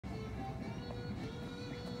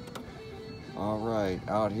Alright,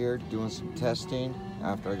 out here doing some testing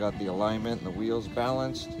after I got the alignment and the wheels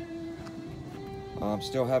balanced.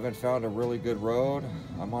 Still haven't found a really good road.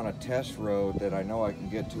 I'm on a test road that I know I can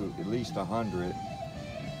get to at least 100,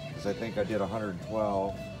 because I think I did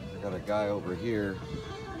 112. I got a guy over here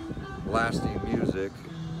blasting music,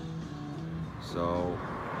 so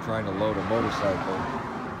I'm trying to load a motorcycle.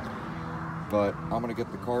 But I'm gonna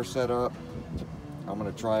get the car set up. I'm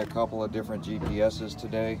gonna try a couple of different GPSs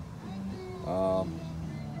today.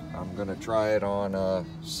 I'm gonna try it on a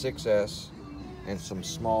 6S and some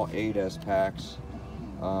small 8S packs.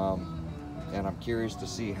 And I'm curious to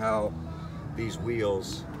see how these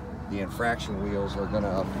wheels, the infraction wheels, are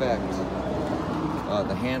gonna affect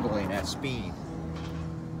the handling at speed.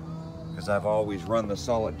 Because I've always run the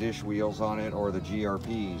solid dish wheels on it, or the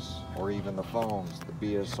GRPs, or even the foams, the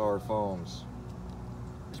BSR foams.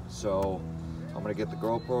 So I'm gonna get the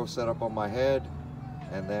GoPro set up on my head,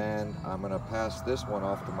 and then I'm gonna pass this one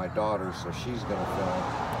off to my daughter, so she's gonna film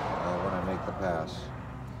when I make the pass.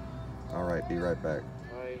 All right, be right back.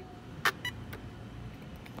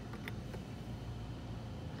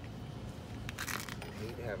 I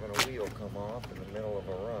hate having a wheel come off in the middle of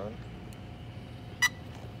a run.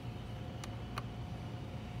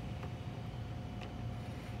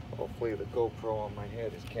 Hopefully the GoPro on my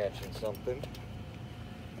head is catching something.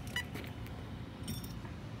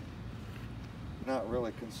 Not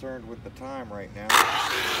really concerned with the time right now.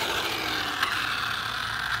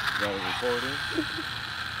 Got it recording.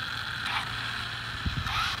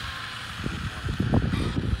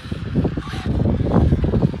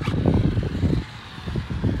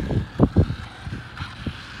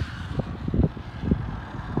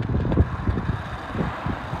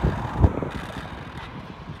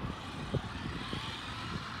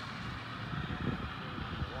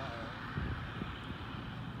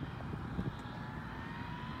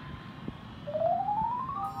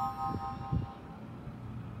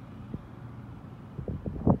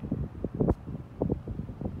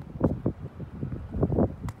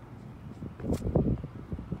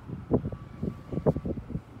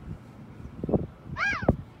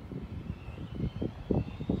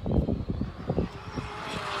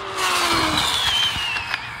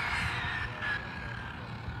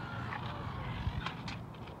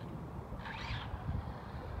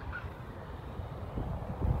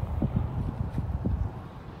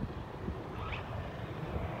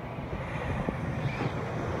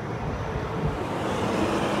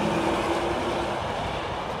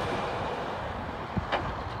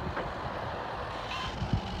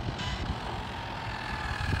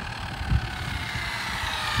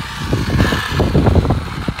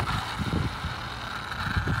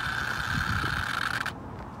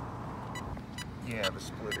 Yeah, the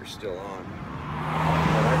splitter's still on.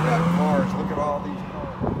 But I got cars, look at all these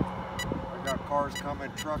cars. I got cars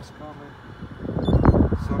coming, trucks coming.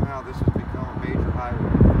 Somehow this has become a major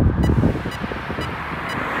highway.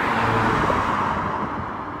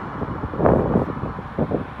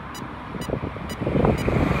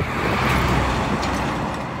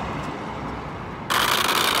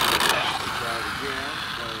 Try it again.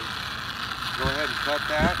 So go ahead and cut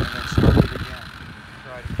that and then start it again.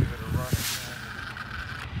 Try to give it a run again.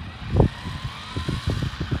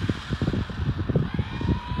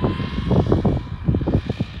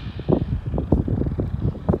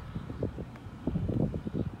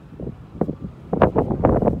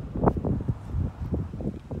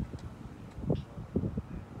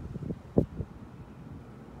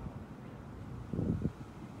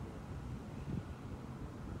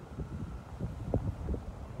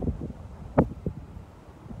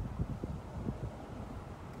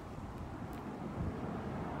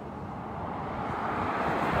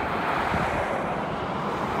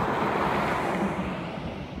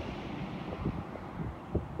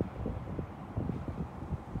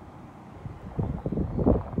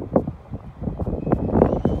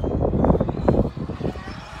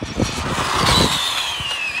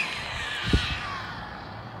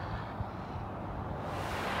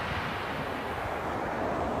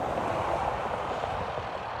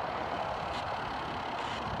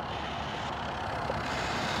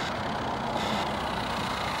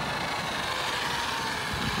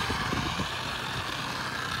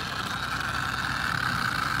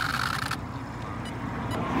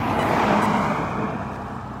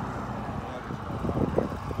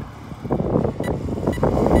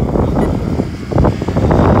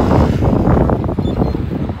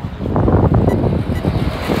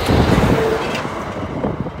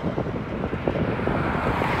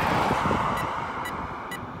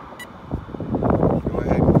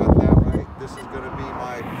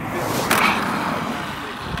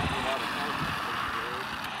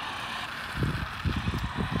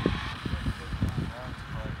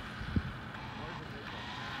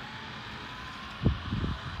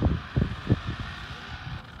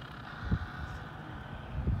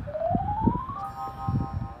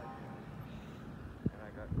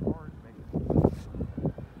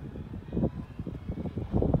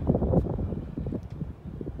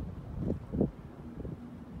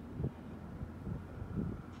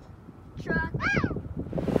 truck.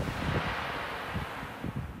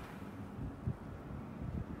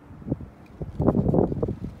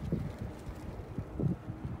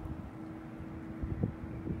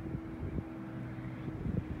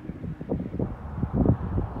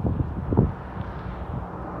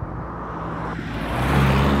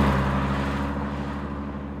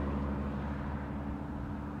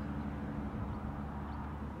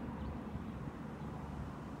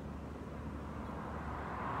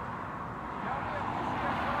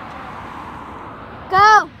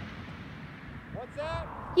 Go. What's that?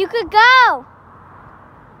 You could go.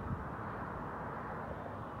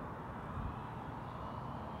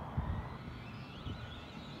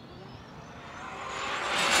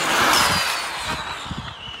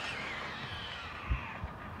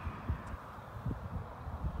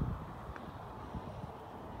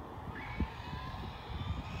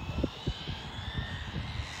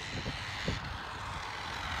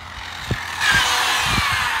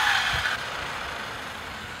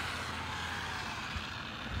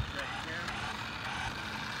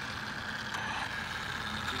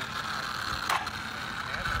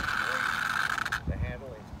 The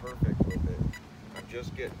handling's perfect with it. I'm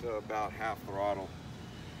just getting to about half throttle.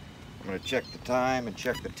 I'm going to check the time and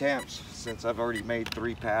check the temps since I've already made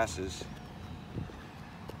 3 passes.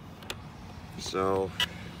 So,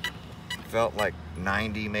 felt like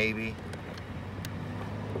 90 maybe.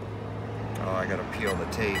 Oh, I got to peel the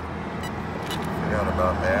tape. Forgot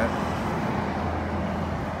about that.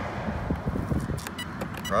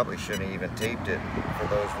 Probably shouldn't have even taped it for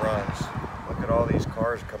those runs. Look at all these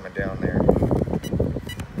cars coming down there.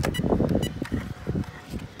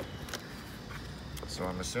 So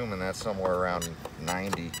I'm assuming that's somewhere around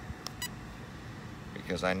 90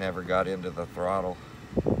 because I never got into the throttle.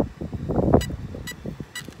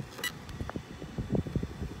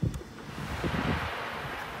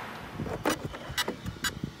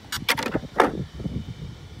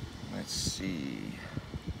 Let's see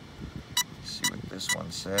what this one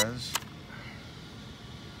says.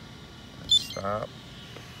 Let's stop.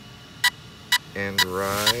 End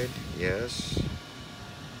ride, yes.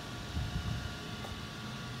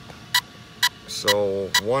 So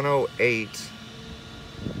 108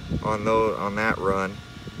 on that run.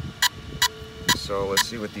 So let's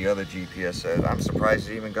see what the other GPS says. I'm surprised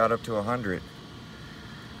it even got up to 100.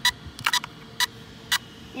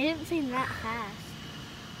 It didn't seem that fast.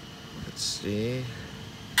 Let's see.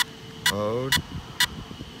 Mode.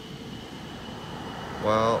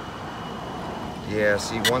 Well, yeah,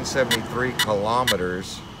 see 173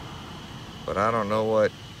 kilometers, but I don't know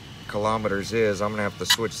what kilometers is. I'm gonna have to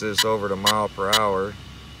switch this over to mile per hour.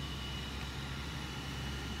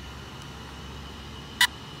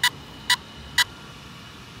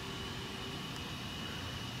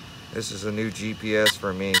 This is a new GPS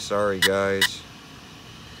for me. Sorry guys.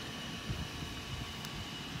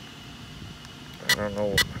 I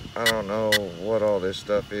don't know what all this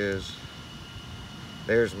stuff is.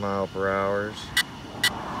 There's mile per hours.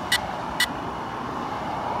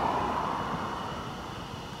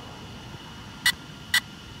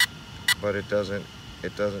 But it doesn't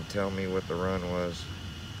tell me what the run was.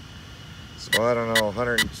 So I don't know,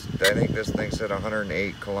 I think this thing said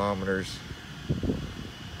 108 kilometers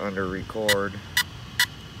under record.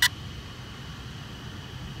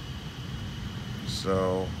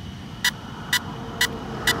 So,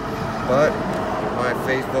 but my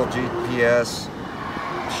faithful GPS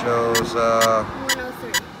shows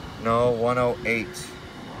 103. no, 108.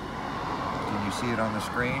 Can you see it on the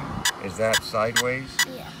screen? Is that sideways?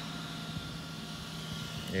 Yeah.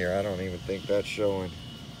 Here, I don't even think that's showing.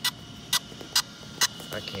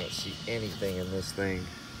 I can't see anything in this thing.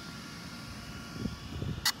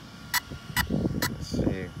 Let's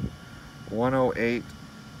see. 108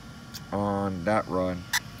 on that run.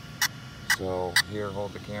 So here,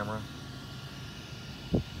 hold the camera.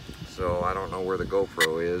 So I don't know where the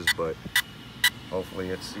GoPro is, but hopefully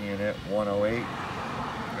it's seeing it. 108.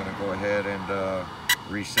 I'm gonna go ahead and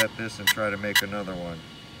reset this and try to make another one.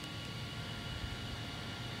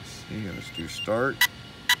 See, let's do start.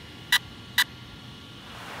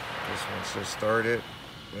 This one says start it.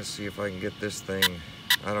 Let's see if I can get this thing.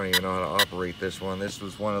 I don't even know how to operate this one. This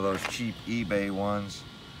was one of those cheap eBay ones.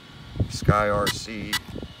 Sky RC.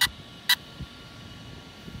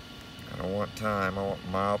 I don't want time, I want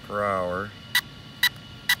mile per hour.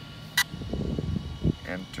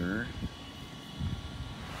 Enter.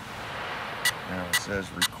 Now it says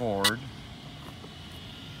record.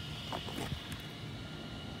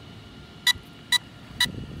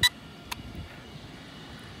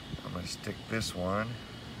 I'm going to stick this one,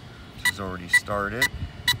 which is already started.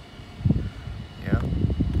 Yep.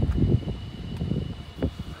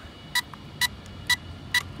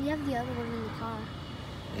 the other one in the car.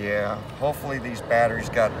 Yeah, hopefully these batteries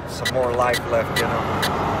got some more life left in them.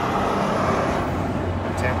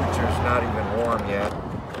 The temperature's not even warm yet,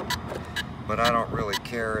 but I don't really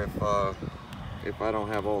care if I don't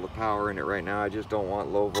have all the power in it right now. I just don't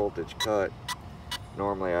want low voltage cut.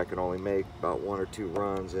 Normally I can only make about 1 or 2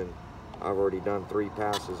 runs, and I've already done 3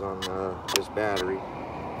 passes on this battery.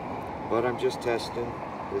 But I'm just testing.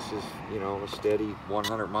 This is, you know, a steady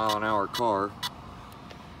 100-mile-an-hour car.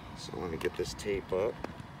 So let me get this tape up.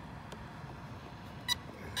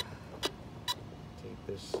 Tape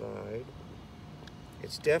this side.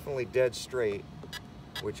 It's definitely dead straight,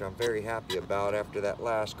 which I'm very happy about. After that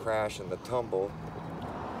last crash and the tumble,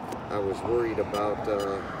 I was worried about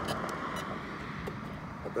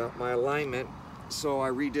my alignment, so I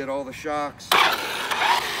redid all the shocks.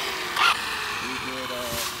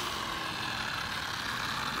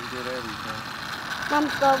 Redid everything.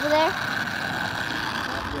 Mom's go over there.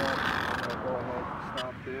 Not yet. I'm gonna go ahead and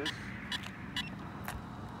stop this.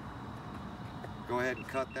 Go ahead and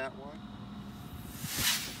cut that one.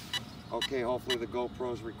 Okay, hopefully the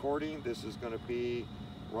GoPro's recording. This is gonna be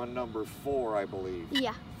run number 4, I believe.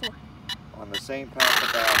 Yeah, 4. On the same pack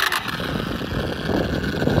of batteries.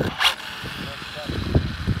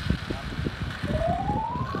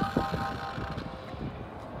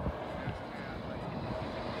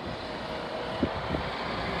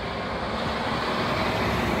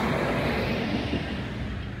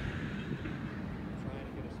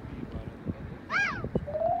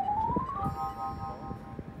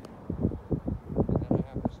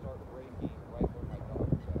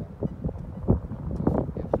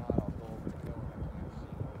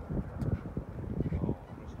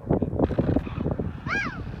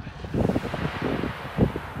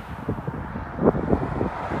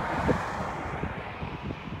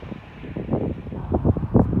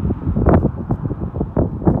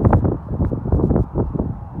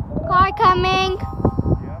 Car coming. Yep,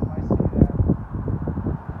 I see that.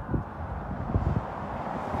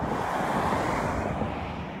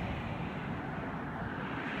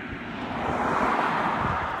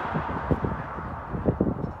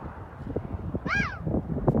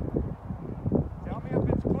 Tell me if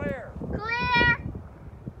it's clear. Clear.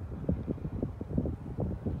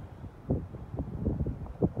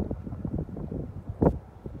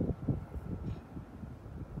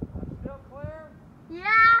 Still clear? Yeah.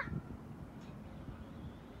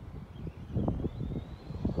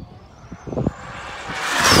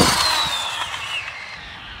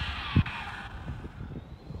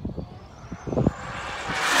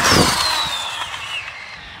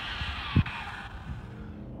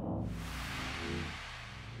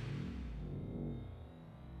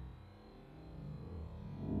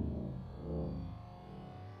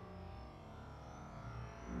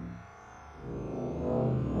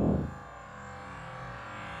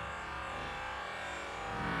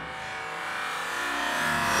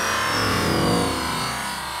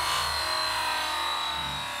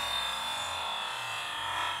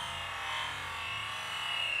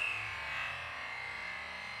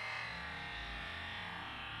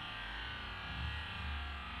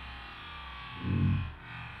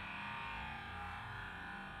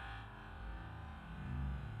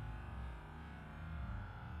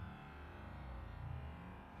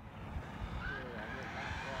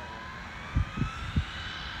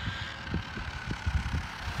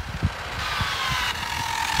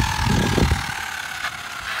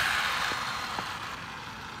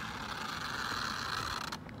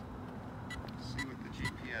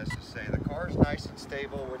 Say the car's nice and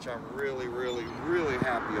stable, which I'm really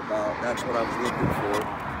happy about. That's what I was looking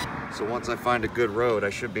for. So once I find a good road, I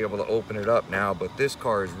should be able to open it up now, but this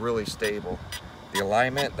car is really stable. The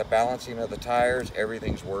alignment, the balancing of the tires,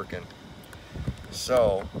 everything's working.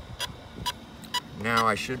 So now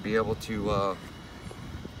I should be able to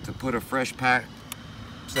put a fresh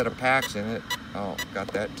set of packs in it. Oh, got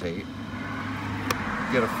that tape.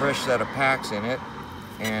 Get a fresh set of packs in it,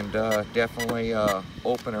 and definitely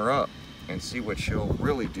open her up and see what she'll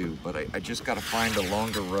really do. But I just got to find a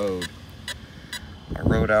longer road. My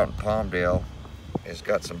road out in Palmdale has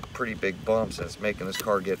got some pretty big bumps, and it's making this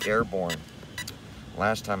car get airborne.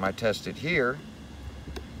 Last time I tested here,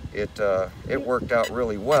 it worked out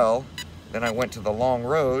really well. Then I went to the long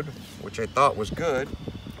road, which I thought was good,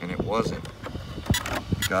 and it wasn't.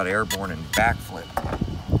 It got airborne and backflip.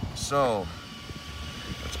 So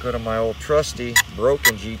let's go to my old trusty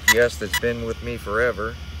broken GPS that's been with me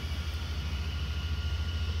forever.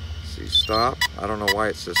 See, stop. I don't know why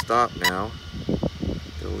it says stop now.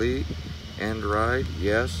 Delete, end ride,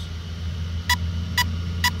 yes.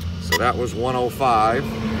 So that was 105.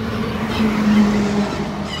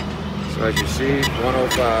 So as you see,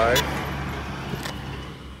 105.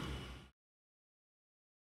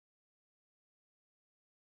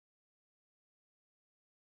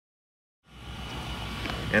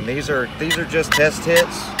 And these are just test hits.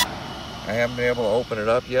 I haven't been able to open it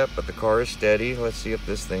up yet, but the car is steady. Let's see if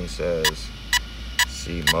this thing says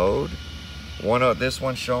C mode. This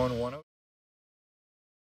one's showing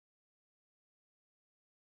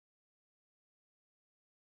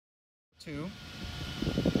 102.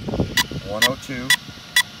 102.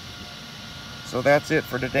 So that's it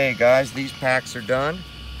for today, guys. These packs are done.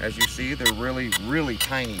 As you see, they're really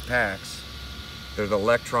tiny packs. They're the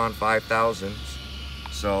Electron 5000s.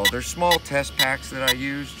 So they're small test packs that I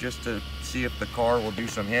use just to see if the car will do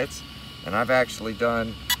some hits. And I've actually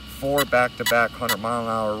done 4 back-to-back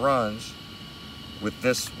 100-mile-an-hour runs with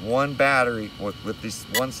this one battery, with this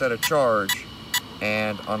one set of charge,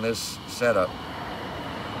 and on this setup.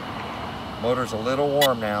 Motor's a little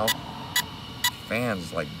warm now.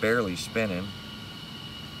 Fan's like barely spinning.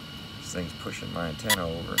 This thing's pushing my antenna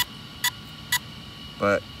over.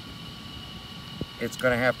 But it's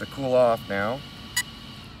gonna have to cool off now.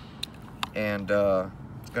 And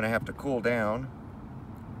it's gonna have to cool down.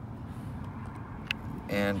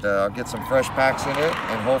 And I'll get some fresh packs in it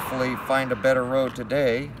and hopefully find a better road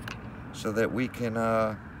today so that we can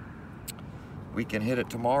hit it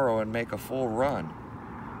tomorrow and make a full run.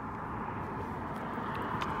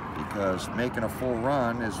 Because making a full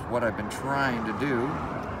run is what I've been trying to do.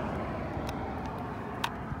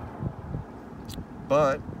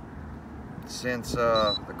 But since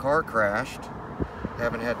the car crashed,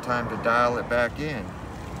 haven't had time to dial it back in.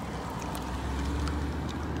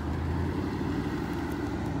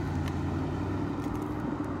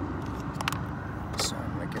 So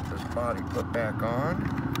I'm gonna get this body put back on.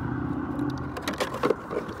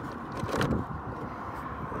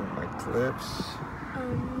 Where are my clips?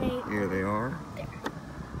 Here they are. There.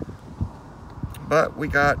 But we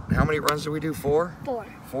got, how many runs did we do? 4? 4.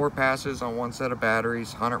 4 passes on one set of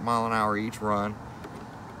batteries, 100-mile-an-hour each run.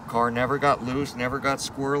 Car never got loose, never got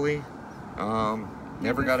squirrely,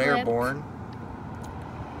 never got flipped. airborne.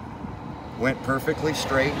 Went perfectly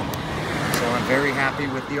straight, so I'm very happy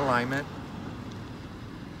with the alignment.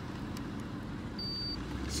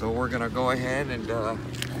 So we're gonna go ahead and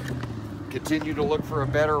continue to look for a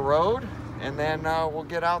better road, and then we'll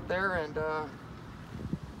get out there and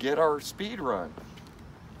get our speed run.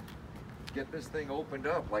 Get this thing opened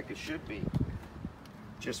up like it should be.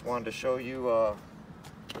 Just wanted to show you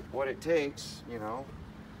what it takes, you know,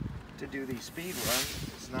 to do these speed runs.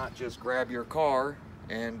 It's not just grab your car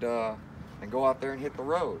and go out there and hit the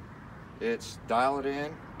road. It's dial it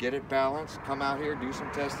in, get it balanced, come out here, do some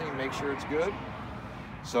testing, make sure it's good.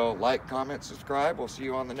 So like, comment, subscribe. We'll see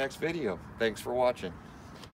you on the next video. Thanks for watching.